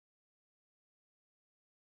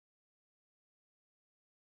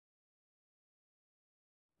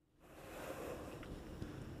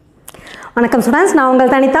வணக்கம் ஸ்டூடண்ட்ஸ், நான்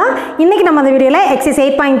உங்கள் தனிதா. இன்னைக்கு நம்ம இந்த வீடியோல எக்ஸசைஸ்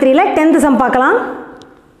 8.3 ல 10th சம் பார்க்கலாம்.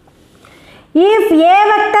 If a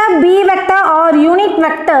vector, b vector are unit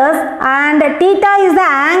vectors and theta is the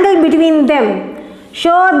angle between them,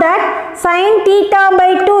 show that sin theta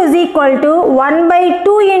by 2 is equal to 1 by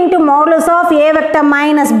 2 into modulus of a vector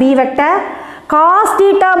minus b vector. Cos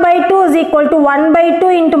theta by 2 is equal to 1 by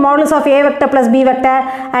 2 into modulus of a vector plus b vector,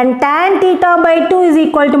 and tan theta by 2 is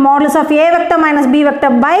equal to modulus of a vector minus b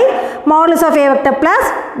vector by modulus of a vector plus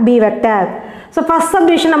b vector. So first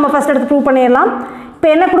subdivision நம்ம first எடுத்து prove பண்ணிடலாம்.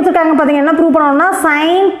 இப்போ என்ன கொடுத்துருக்காங்க பார்த்தீங்கன்னா, என்ன prove பண்ணணும்னா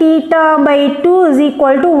sin theta by 2 is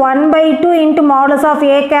equal to 1 by 2 into modulus of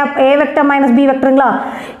a vector minus b vectorங்களா.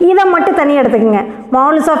 இதை மட்டும் தனியாக எடுத்துக்கோங்க.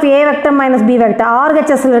 modulus of a vector minus b vector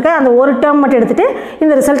RHSல இருக்க அந்த ஒரு டேர்ம் மட்டும் எடுத்துட்டு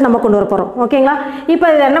இந்த ரிசல்ட் நம்ம கொண்டு வர போகிறோம். ஓகேங்களா. இப்போ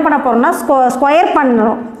இதை என்ன பண்ண போகிறோம்னா ஸ்கொயர்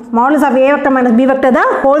பண்ணுறோம். modulus of a vector minus b vector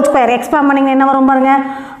தான் ஹோல் ஸ்கொயர். எக்ஸ்பேண்ட் பண்ணிங்கன்னா என்ன வரும் பாருங்க,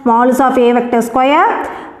 modulus of a vector square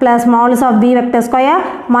plus modulus of b vector square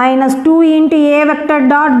minus 2 into a vector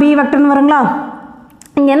dot b vectorன்னு வருங்களா.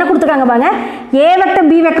 இங்கே என்ன கொடுத்துருக்காங்க பாருங்க, a vector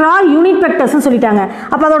b vector R unit வெக்டர்ஸ்னு சொல்லிட்டாங்க.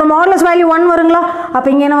 அப்போ அதோட மாடுலஸ் வேல்யூ 1 வருங்களா. அப்போ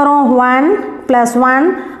இங்கே என்ன வரும், 1 plus 1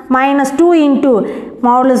 minus 2 into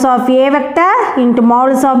modulus of a vector into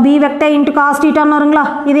modulus of b vector into cos theta வருங்களா.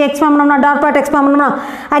 இது எக்ஸ்பேண்ட் பண்ணோம்னா டாட் ப்ராடக்ட் எக்ஸ்பேண்ட் பண்ணோம்னா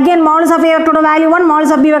again modulus of a vector value 1,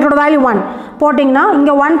 modulus of b vector value 1 போட்டிங்கன்னா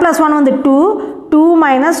இங்கே 1 plus 1 வந்து 2, 2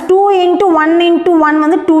 minus 2 into 1 into 1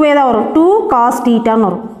 வந்து 2 தான் வரும், 2 cos theta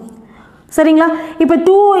வரும். சரிங்களா. இப்போ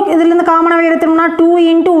 2 இதிலிருந்து காமனாக வெளியே எடுத்தோம்னா 2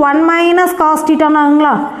 into 1 minus cos theta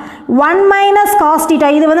ஆகுங்களா. 1 minus cos theta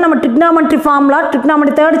இது வந்து நம்ம trigonometry ஃபார்முலா,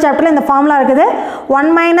 trigonometry தேர்ட் சாப்டரில் இந்த ஃபார்முலா இருக்குது. 1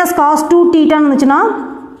 minus cos 2 theta இருந்துச்சுன்னா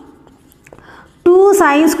 2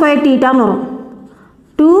 sin square theta வரும்,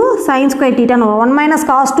 2 sin square theta வரும். 1 minus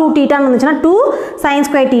cos 2 theta இருந்துச்சுன்னா 2 sin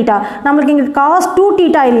square theta. நம்மளுக்கு இங்கே cos 2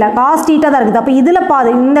 theta இல்லை, cos theta தான் இருக்குது. அப்போ இதில்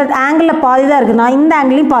பாதி, இந்த ஆங்கிளில் பாதி தான் இருக்குதுன்னா இந்த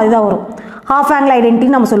ஆங்கிளையும் பாதி தான் வரும். ஹாஃப் ஆங்கிள்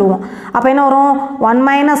ஐடென்டிட்டி நம்ம சொல்லுவோம். அப்போ என்ன வரும், 1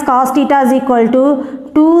 minus cos theta is equal to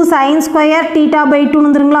 2 sin square theta by 2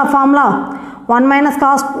 வந்துருங்களா formula. 1 minus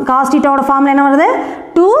cos theta ஓட ஃபார்முலா என்ன வருது,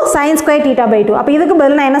 2 sin square theta by 2. அப்போ இதுக்கு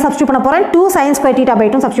பதில் நான் என்ன சப்ஸ்டியூட் பண்ண போகிறேன், 2 sin square theta by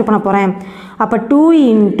 2 substitute பண்ண போகிறேன். அப்போ 2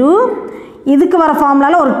 into இதுக்கு வர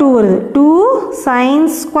ஃபார்முலாவில் ஒரு 2 வருது, 2 sin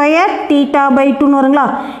square theta by 2 வருங்களா.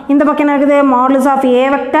 இந்த பக்கம் என்ன இருக்குது, modulus of a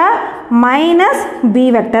vector minus b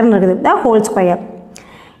vectorன்னு இருக்குது, the whole square.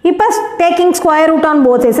 இப்போ taking square root on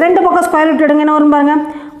both sides, ரெண்டு பக்கம் ஸ்கொயர் ரூட் எடுங்க, என்ன வரும் பாருங்க,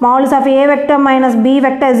 modulus of a vector minus b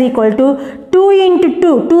vector is equal to 2 into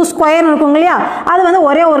 2, 2 square இருக்கும் இல்லையா, அது வந்து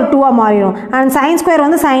ஒரே ஒரு 2ஆக மாறிடும். அண்ட் சைன் ஸ்கொயர்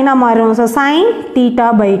வந்து சைனாக மாறிடும். So sin theta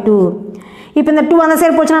by 2. இப்போ இந்த 2 அந்த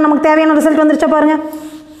சைடு போச்சுன்னா நமக்கு தேவையான ரிசல்ட் வந்துருச்சா பாருங்க.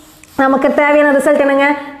 நமக்கு தேவையான ரிசல்ட் என்னங்க,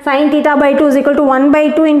 sin theta by 2 is equal to 1 by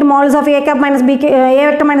 2 into modulus of a cap minus b a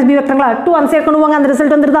vector minus b vectorங்களா. 2 அந்த சைடு கொண்டு போங்க, அந்த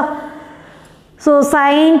result வந்துருதா. So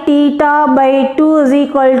sin theta by 2 is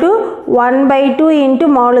equal to 1 by 2 into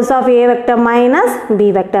modulus of a vector minus b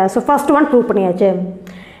vector. So first one prove பண்ணியாச்சு.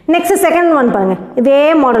 Next second one பாருங்க, இதே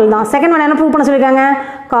model தான். Second one என்ன prove பண்ண சொல்லியிருக்காங்க,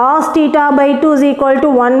 cos theta by 2 is equal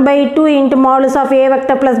to 1 by 2 into modulus of a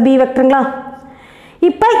vector plus b vectorங்களா.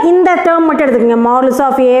 இப்போ இந்த term மட்டும் எடுத்துக்கங்க, modulus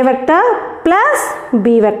of a vector plus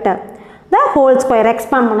b vector the whole square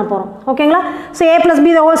expand பண்ண போகிறோம். ஓகேங்களா. So a plus b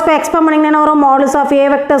the whole square expand பண்ணிங்கன்னா என்ன வரும், modulus of a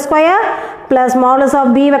vector square plus modulus of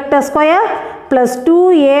b vector square plus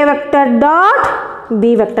 2a vector dot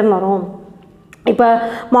b vector வரும். இப்போ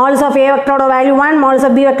modulus of a vector value 1, modulus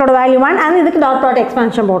of b vector value 1, and இதுக்கு dot product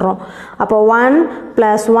expansion போடுறோம். அப்போ 1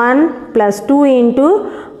 plus 1 plus 2 into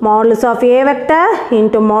modulus of a vector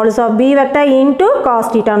into modulus of b vector into cos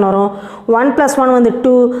theta வரும். 1 plus 1 வந்து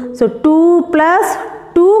 2, so 2 plus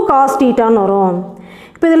 2 cos theta வரும்.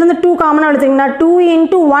 இப்போ இதிலிருந்து 2 காமனாக எடுத்திங்கன்னா 2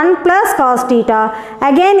 into 1 plus cos theta.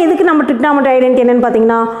 Again இதுக்கு நம்ம trigonometry ஐடென்டிட்டி என்னென்னு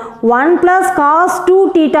பார்த்தீங்கன்னா 1 plus cos 2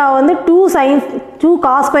 theta வந்து 2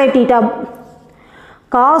 cos square theta.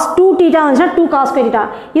 cos 2 theta வந்துச்சுன்னா 2 cos square theta.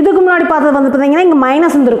 இதுக்கு முன்னாடி பார்த்தது வந்து பார்த்தீங்கன்னா இங்கே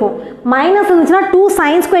மைனஸ் இருந்திருக்கும், மைனஸ் இருந்துச்சுன்னா 2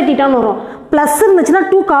 sin square theta வரும், ப்ளஸ் இருந்துச்சுன்னா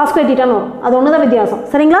 2 cos square theta வரும். அது ஒன்று தான் வித்தியாசம்.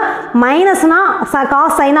 சரிங்களா. மைனஸ்னா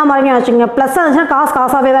காஸ் சைனாக மாறிங்க வச்சுக்கோங்க, ப்ளஸ் இருந்துச்சுன்னா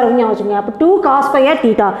காசாகவே தான் இருக்குங்க வச்சுக்கோங்க. அப்போ 2 cos square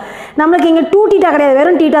theta. நம்மளுக்கு இங்கே 2 theta கிடையாது,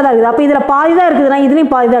 வெறும் theta தான் இருக்குது. அப்போ இதில் பாதி தான் இருக்குதுன்னா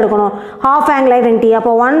இதுலேயும் பாதி தான் எடுக்கணும், ஹாஃப் ஆங்கிள் ஐடென்டிட்டி.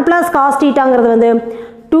 அப்போ 1 plus cos thetaங்கிறது வந்து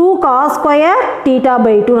 2 cos square theta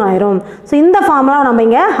by 2 ஆயிரும். ஸோ இந்த ஃபார்முலாவை நம்ம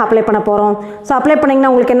இங்கே அப்ளை பண்ண போகிறோம். ஸோ அப்ளை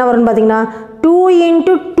பண்ணிங்கன்னா உங்களுக்கு என்ன வரும்னு பார்த்தீங்கன்னா 2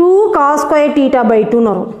 into 2 cos square theta by 2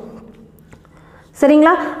 வரும்.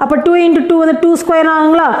 சரிங்களா? அப்போ 2 into 2 வந்து 2 ஸ்கொயர்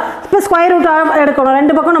ஆகுங்களா? இப்போ ஸ்கொயர் ரூட் எடுக்கணும்,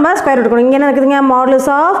 ரெண்டு பக்கம் நம்ம ஸ்கொயர் ரூட் எடுக்கணும். இங்கே என்ன இருக்குதுங்க, modulus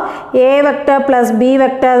of a vector plus b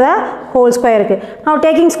vector the whole square இருக்கு. Now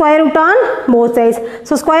taking square root on both sides.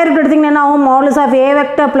 So square root எடுத்தீங்கன்னா என்ன ஆகும், modulus of a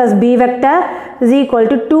vector plus b vector is equal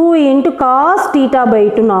to 2 into cos theta by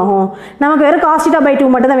 2 ஆகும். நமக்கு வெறும் cos theta by 2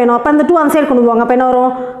 மட்டும் தான் வேணும். அப்போ அந்த 2 அந்த சைடு கொண்டு போவாங்க. அப்போ என்ன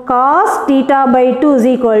வரும், cos theta by 2 is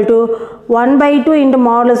equal to 1 by 2 into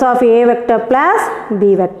modulus of a vector plus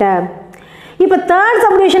b vector. இப்போ தேர்ட்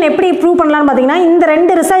சப்டிவிஷன் எப்படி ப்ரூவ் பண்ணலாம்னு பார்த்தீங்கன்னா, இந்த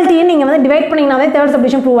ரெண்டு ரிசல்ட்டையும் நீங்கள் வந்து டிவைட் பண்ணிங்கனாவே தேர்ட்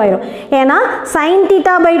சப்டிவிஷன் ப்ரூவ் ஆயிரும். ஏன்னா sin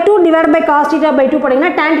theta by 2 divide by cos theta by 2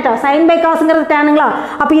 போட்டிங்கன்னா tan theta, sin by cosங்கிறது tanங்களா,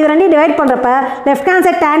 அப்போ இது ரெண்டையும் டிவைட் பண்ணுறப்ப left hand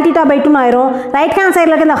side tan theta by 2 ஆயிரும், ரைட் ஹேண்ட்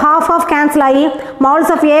சைடில் இருக்க இந்த half கேன்சல் ஆகி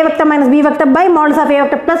modulus of a vector minus b vector by modulus of a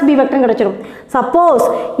vector plus b vector கிடச்சிரும். சப்போஸ்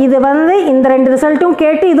இது வந்து இந்த ரெண்டு ரிசல்ட்டும்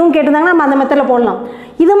கேட்டு இதுவும் கேட்டிருந்தாங்கன்னா நம்ம அந்த மெத்தடில் போடலாம்.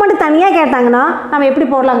 இது மட்டும் தனியாக கேட்டாங்கன்னா நம்ம எப்படி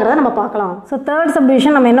போடலாங்கிறத நம்ம பார்க்கலாம். ஸோ தேர்ட்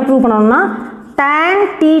சப்டிவிஷன் நம்ம என்ன ப்ரூவ் பண்ணணும்னா, tan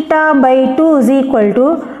theta by 2 is equal to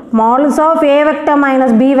modulus of a vector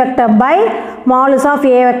minus b vector by modulus of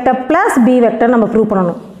a vector plus b vector நம்ம ப்ரூவ்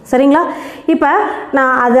பண்ணணும். சரிங்களா? இப்போ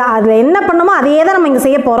நான் அதில் என்ன பண்ணணுமோ அதையே தான் நம்ம இங்கே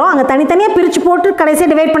செய்ய போகிறோம். அங்கே தனித்தனியாக பிரித்து போட்டு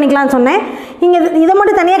கடைசியாக டிவைட் பண்ணிக்கலாம்னு சொன்னேன். இங்கே இதை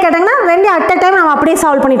மட்டும் தனியாக கேட்டாங்கன்னா ரெண்டு அட் அ டைம் நம்ம அப்படியே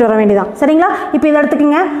சால்வ் பண்ணிட்டு வர வேண்டியதான். சரிங்களா? இப்போ இதை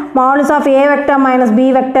எடுத்துக்கோங்க, modulus of a vector minus b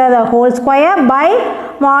vector the whole square by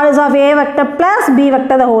modulus of a vector plus b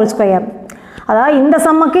vector the whole square. அதாவது இந்த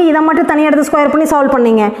சம்முக்கு இதை மட்டும் தனியாக எடுத்து ஸ்கொயர் பண்ணி சால்வ்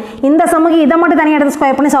பண்ணீங்க, இந்த சம்முக்கு இதை மட்டும் தனியாக எடுத்து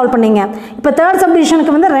ஸ்கொயர் பண்ணி சால்வ் பண்ணீங்க. இப்போ தேர்ட்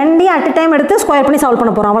சப்டிவிஷனுக்கு வந்து ரெண்டையும் அட் டைம் எடுத்து ஸ்கொயர் பண்ணி சால்வ்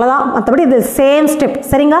பண்ண போகிறோம், அவ்வளோதான். மற்றபடி இது சேம் ஸ்டெப்.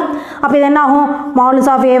 சரிங்களா? அப்போ இது என்ன ஆகும், modulus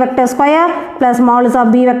of a vector square plus modulus of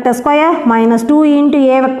b vector square minus 2 into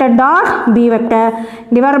a vector dot b vector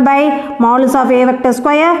divided by modulus of a vector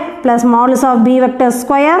square plus modulus of b vector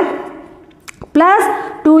square plus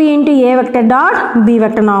 2 into a vector dot b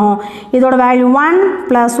vector ஆகும். இதோட value 1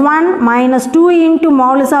 plus 1 minus 2 into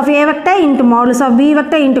modulus of a vector into modulus of b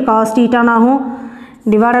vector into cos theta ஆகும்,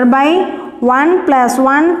 divided by 1 plus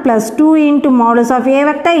 1 plus 2 into modulus of a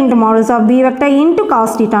vector into modulus of b vector into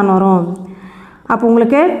cos theta வரும். அப்போ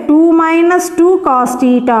உங்களுக்கு 2 minus 2 cos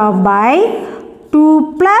theta by 2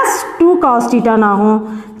 plus 2 cos theta ஆகும்.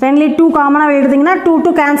 ரெண்டுலேயும் 2 காமனாக எடுத்திங்கன்னா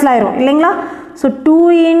 2 cancel ஆயிரும் இல்லைங்களா? So 2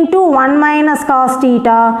 into 1 minus cos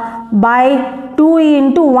theta by 2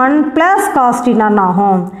 into 1 plus cos theta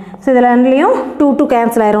ஆகும். ஸோ இதில் ரெண்டுலேயும் 2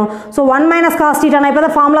 கேன்சல் ஆயிரும். ஸோ 1 minus cos theta நான் இப்போ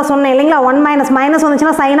தான் ஃபார்முலா சொன்னேன் இல்லைங்களா, 1 மைனஸ்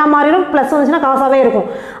வந்துச்சுன்னா சைனாக மாறிடும், ப்ளஸ் வந்துச்சுன்னா காசாகவே இருக்கும்.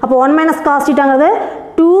 அப்போ 1 minus cos thetaங்கிறது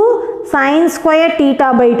 2 sin square theta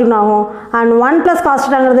by 2 ஆகும், and 1 plus cos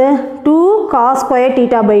thetaங்கிறது 2 cos square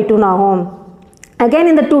theta by 2 ஆகும். Again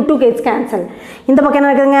in the 2 gets cancelled. இந்த பக்கம் என்ன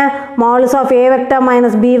இருக்குதுங்க, modulus of a vector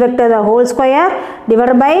minus b vector the whole square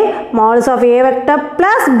divided by modulus of a vector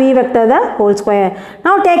plus b vector the whole square.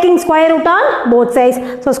 Now taking square root on both sides.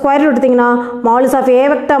 So square root எடுத்தீங்கன்னா modulus of a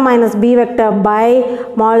vector minus b vector by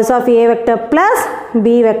modulus of a vector plus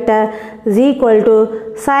b vector is equal to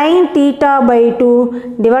sin theta by 2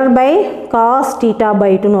 divided by cos theta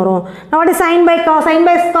by 2 வரும். Now what is sin by cos? Sin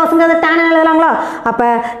by cosங்கிறது tan எழுதலாங்களா?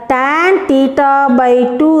 அப்போ tan theta by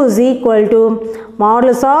 2 is equal to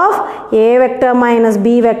modulus of a vector minus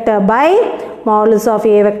b vector by modulus of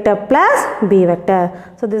a vector plus b vector.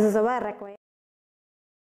 So this is our required.